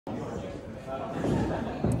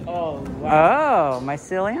Oh, wow. Oh,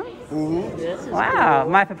 mycelium? Mm-hmm. This is Wow.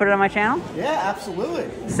 cool. Mind if I put it on my channel? Yeah,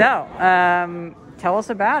 absolutely. So, tell us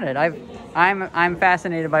about it. I'm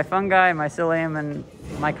fascinated by fungi, mycelium, and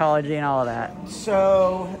mycology and all of that.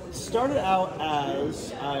 So it started out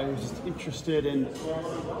as I was just interested in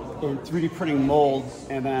 3D printing mold,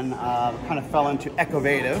 and then kind of fell into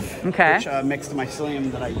Ecovative, which makes the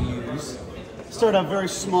mycelium that I use. Started out very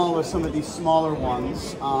small with some of these smaller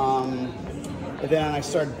ones. And then I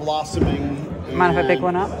started blossoming. Mind if I pick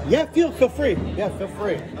one up? Yeah, feel free. Yeah, feel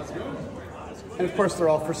free. And of course, they're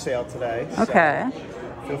all for sale today. Okay. So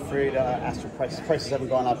feel free to ask for prices. Prices haven't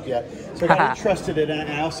gone up yet. So I got interested in it,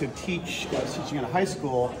 and I also was teaching in a high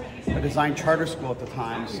school, a design charter school at the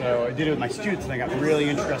time. So I did it with my students, and I got really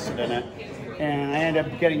interested in it. And I ended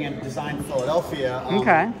up getting into Design Philadelphia.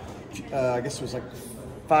 I guess it was like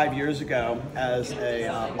 5 years ago as a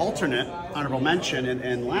alternate honorable mention,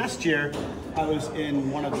 and last year I was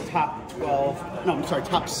in one of the top 6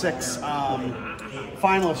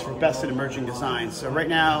 finalists for Best in Emerging Design. So right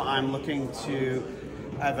now I'm looking to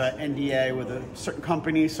have an NDA with a certain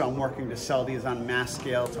company, so I'm working to sell these on mass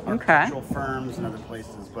scale to architectural firms and other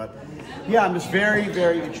places. But yeah, I'm just very,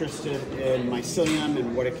 very interested in mycelium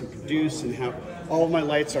and what it can produce, and how all of my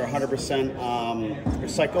lights are 100%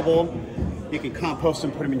 recyclable. You can compost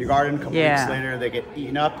them, put them in your garden. A couple weeks later, they get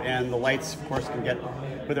eaten up, and the lights, of course, can get,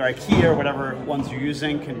 whether IKEA or whatever ones you're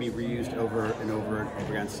using, can be reused over and over and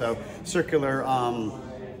over again. So circular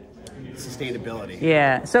sustainability.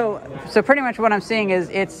 Yeah. So pretty much what I'm seeing is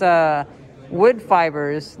it's wood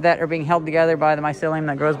fibers that are being held together by the mycelium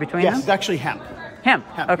that grows between them. Yes, it's actually hemp. Hemp.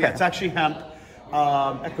 Okay. Yeah, it's actually hemp.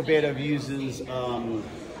 Ecovative uses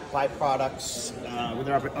byproducts.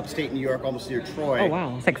 They're up upstate New York, almost near Troy. Oh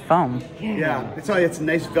wow, it's like foam. Yeah, it's a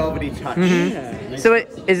nice velvety touch. Mm-hmm. So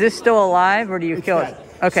is this still alive, or do you kill it?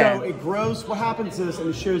 Okay. So it grows. What happens is, and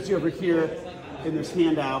it shows you over here in this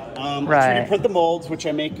handout, I 3D print the molds, which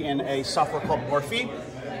I make in a software called Morphe.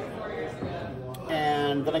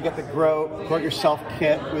 And then I get the grow it yourself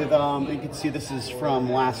kit with, you can see this is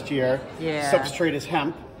from last year. Yeah. Substrate is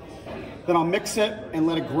hemp. Then I'll mix it and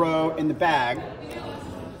let it grow in the bag.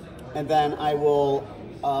 And then I will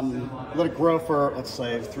let it grow for, let's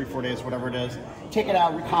say, 3-4 days, whatever it is. Take it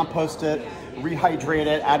out, recompost it, rehydrate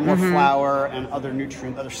it, add more flour and other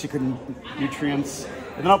secret nutrients.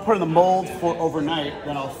 And then I'll put it in the mold for overnight.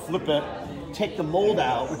 Then I'll flip it, take the mold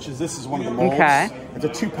out, this is one of the molds. Okay. It's a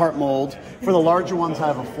 2-part mold. For the larger ones, I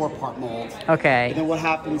have a 4-part mold. Okay. And then what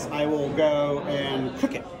happens, I will go and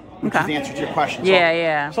cook it, which is the answer to your question.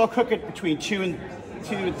 So I'll cook it between 200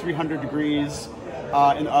 and 300 degrees.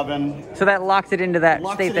 In the oven. So that locks it into that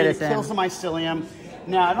state that it's in. It kills the mycelium.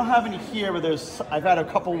 Now, I don't have any here, but I've had a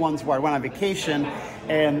couple ones where I went on vacation,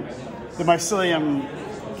 and the mycelium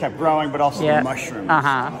kept growing, but also the mushrooms,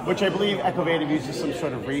 which I believe Ecovative uses some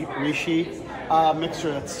sort of reishi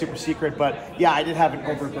mixture that's super secret. But yeah, I did have an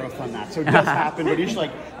overgrowth on that, so it does happen. But usually,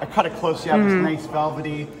 I cut it close. You have this nice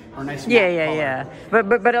velvety or nice color.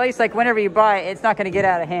 But at least like whenever you buy it, it's not going to get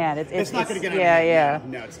out of hand. It's not going to get out of hand.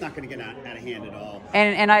 No, it's not going to get out of hand at all.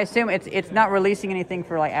 And I assume it's not releasing anything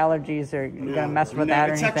for like allergies or going to mess with that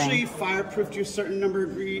or anything. It's actually fireproof to a certain number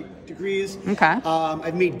of degrees. Okay.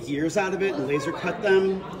 I've made gears out of it and laser cut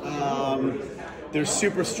them. They're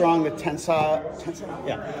super strong. The tensile.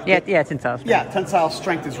 Tensile. Yeah, tensile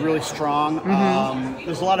strength is really strong.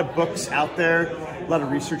 There's a lot of books out there, a lot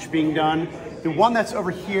of research being done. The one that's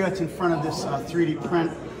over here, that's in front of this 3D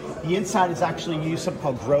print, the inside is actually used something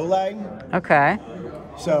called grow leg. Okay.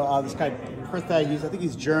 So this guy, I think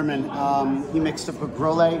he's German. He mixed up with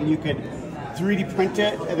grow leg, and you could 3D print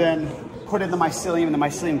it and then put in the mycelium, and the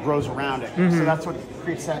mycelium grows around it. So that's what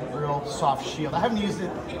creates that real soft shield. I haven't used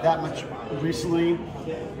it that much recently,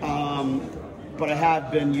 but I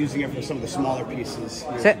have been using it for some of the smaller pieces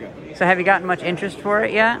years ago. So have you gotten much interest for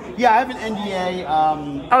it yet? Yeah, I have an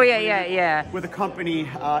NDA. With a company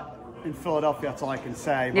in Philadelphia, that's all I can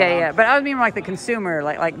say. But, But I was meaning like the consumer,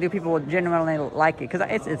 like do people genuinely like it? Because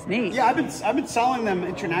it's neat. Yeah, I've been selling them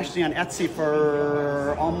internationally on Etsy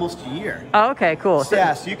for almost a year. Oh, okay, cool.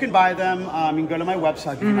 So you can buy them. You can go to my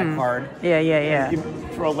website, give you my card. Yeah. You can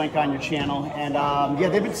throw a link on your channel, and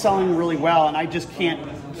they've been selling really well, and I just can't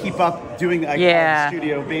keep up doing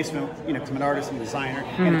studio basement. Because I'm an artist and designer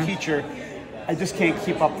and a teacher. I just can't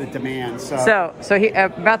keep up the demand. So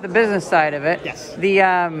about the business side of it. Yes.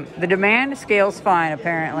 The demand scales fine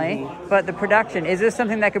apparently, but the production, is this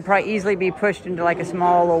something that could probably easily be pushed into like a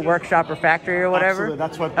small little workshop or factory or whatever? Absolutely.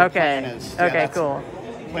 That's what the plan is. Okay, cool.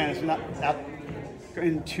 The plan is not go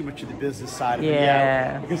into too much of the business side of it.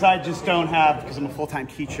 Yeah. Because I just don't have, because I'm a full-time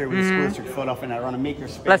teacher with the school district of Philadelphia, and I run a maker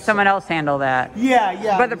space. Let someone else handle that.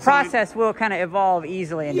 Yeah. But the process will kind of evolve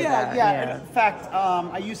easily into that. Yeah. In fact,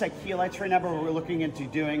 I use MycoLights right now, but we're looking into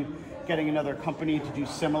getting another company to do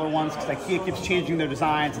similar ones, because IKEA keeps changing their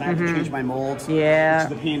designs, and I have to change my molds. Yeah.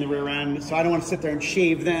 Which is the pain in the rear end. So I don't want to sit there and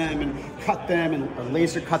shave them and cut them or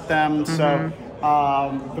laser cut them. So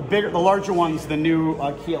the larger ones, the new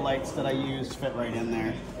MycoLights that I use, fit right in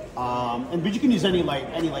there. But you can use any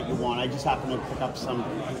light you want. I just happen to pick up some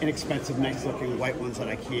inexpensive, nice-looking white ones at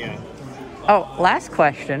IKEA. Oh, last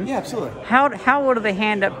question. Yeah, absolutely. How would they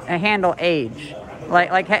handle age?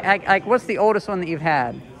 Like what's the oldest one that you've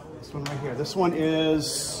had? This one right here. This one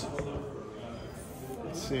is,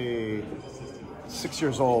 let's see, 6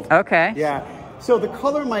 years old. Okay. Yeah. So the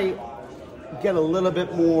color might get a little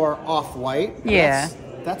bit more off-white. Yeah.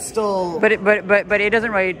 That's still. But it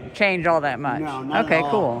doesn't really change all that much. No, not okay, at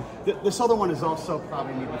all. Cool. This other one is also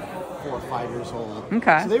probably maybe 4 or 5 years old.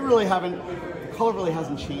 Okay. So they really haven't. The color really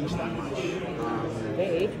hasn't changed that much. They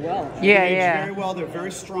age well. They age very well. They're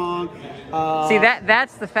very strong. See,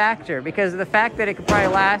 that's the factor, because the fact that it could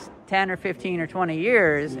probably last 10 or 15 or 20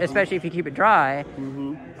 years, especially if you keep it dry,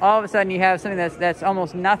 all of a sudden you have something that's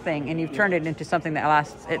almost nothing, and you've turned it into something that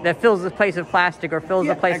lasts, that fills the place of plastic or fills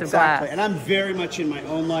the place of glass. And I'm very much in my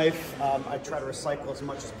own life. I try to recycle as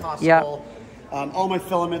much as possible. Yep. All my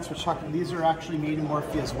filaments, these are actually made in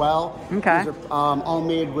Morphe as well. Okay. These are all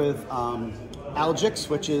made with Algix,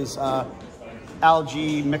 which is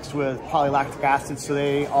algae mixed with polylactic acid, so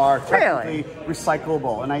they are technically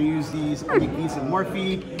recyclable. And I use these. I make these in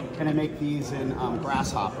Morphe, and I make these in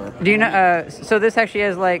Grasshopper. Do you know? So this actually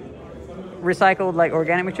has like recycled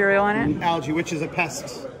organic material in it. Algae, which is a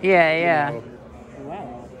pest. Yeah.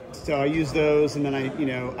 Wow. So I use those, and then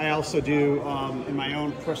I also do in my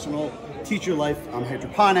own personal teacher life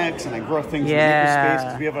hydroponics, and I grow things in the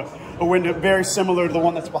makerspace. We have a window very similar to the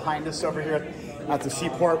one that's behind us over here at the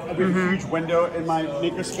seaport. We have a huge window in my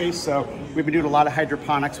makerspace, so we've been doing a lot of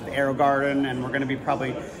hydroponics with AeroGarden, and we're going to be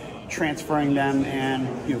probably transferring them, and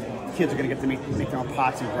kids are going to get to make their own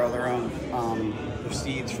pots and grow their own their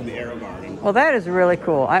seeds from the AeroGarden. Well, that is really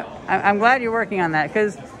cool. I'm glad you're working on that,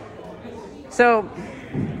 because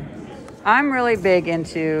I'm really big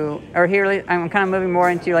into, I'm kind of moving more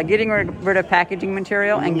into getting rid of packaging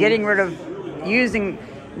material and getting rid of using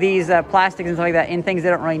these plastics and stuff like that in things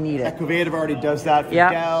that don't really need it. Ecovative already does that for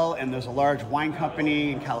Dell, and there's a large wine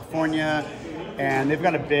company in California, and they've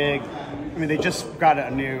got they just got a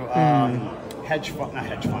new not hedge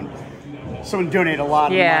fund. Someone donated a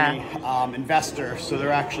lot of money, investor, so they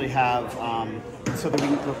actually have, so that we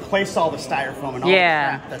can replace all the styrofoam and all the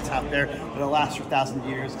crap that's out there that'll last for 1,000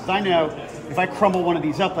 years. Because I know if I crumble one of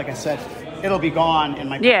these up, like I said, it'll be gone in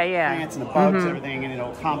my plants and the bugs and everything, and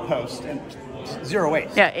it'll compost and zero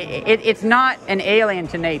waste. Yeah, it's not an alien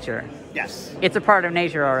to nature. Yes. It's a part of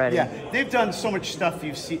nature already. Yeah, they've done so much stuff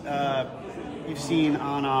you've seen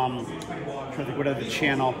on, I'm trying to think what other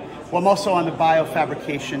channel. Well, I'm also on the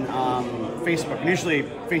biofabrication Facebook. And usually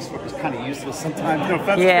Facebook is kind of useless sometimes. No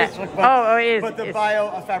offense to Facebook, but, it is. But the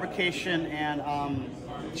biofabrication and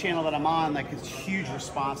channel that I'm on, it's huge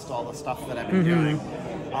response to all the stuff that I've been doing.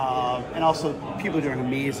 And also people are doing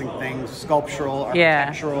amazing things, sculptural,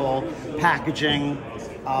 architectural, packaging,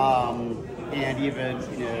 and even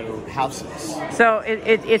houses. So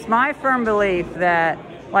it's my firm belief that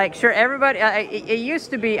sure, everybody, it used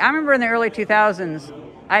to be, I remember in the early 2000s,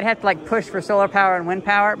 I'd have to push for solar power and wind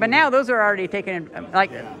power, but now those are already taken,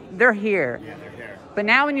 they're here. Yeah, they're here. But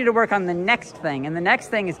now we need to work on the next thing, and the next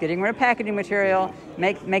thing is getting rid of packaging material,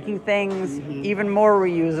 making things even more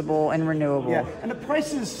reusable and renewable. Yeah, and the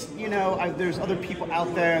prices, there's other people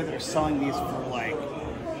out there that are selling these for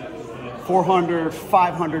 $400,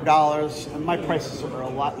 $500, and my prices are a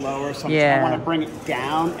lot lower, so I want to bring it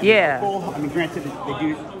down. And granted, they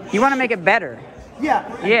do. You want to make it better. Yeah.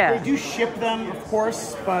 They do ship them, of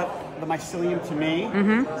course, but the mycelium to me.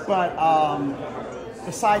 But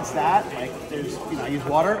besides that, there's, I use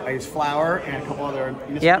water, I use flour, and a couple other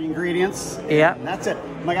mystery ingredients. And that's it.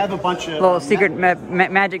 I have a bunch of little secret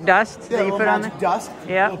magic dust that you put on there. Dust,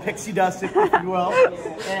 little pixie dust, if you will.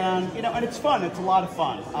 And and it's fun. It's a lot of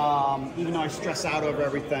fun. Even though I stress out over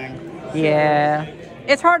everything. Yeah.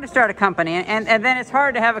 It's hard to start a company, and then it's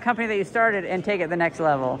hard to have a company that you started and take it the next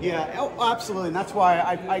level. Yeah, absolutely. And that's why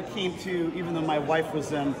I came to, even though my wife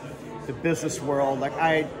was in the business world,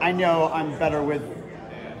 I know I'm better with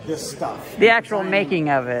this stuff. The actual making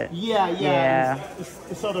of it. Yeah.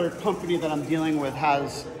 This other company that I'm dealing with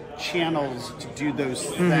has channels to do those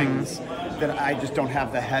things that I just don't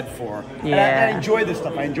have the head for. Yeah. And I enjoy this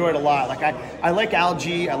stuff. I enjoy it a lot. Like I like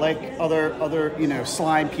algae. I like other you know,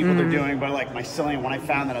 slime people they're doing, but like mycelium. When I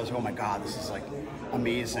found that, I was like, oh my god, this is like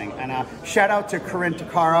amazing. And shout out to Corinne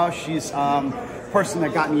Takaro. She's person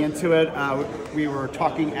that got me into it. We were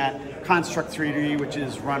talking at Construct 3D, which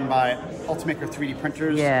is run by Ultimaker 3D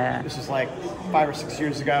printers. Yeah. This is like 5 or 6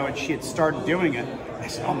 years ago, and she had started doing it. I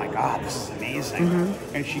said, "Oh my God, this is amazing!"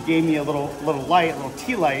 And she gave me a little light, a little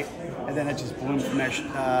tea light, and then it just bloomed from there.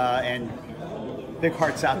 And big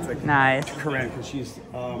hearts out to Corinne, because she's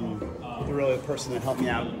really the person that helped me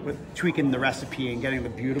out with tweaking the recipe and getting the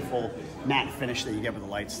beautiful matte finish that you get with the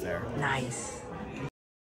lights there. Nice.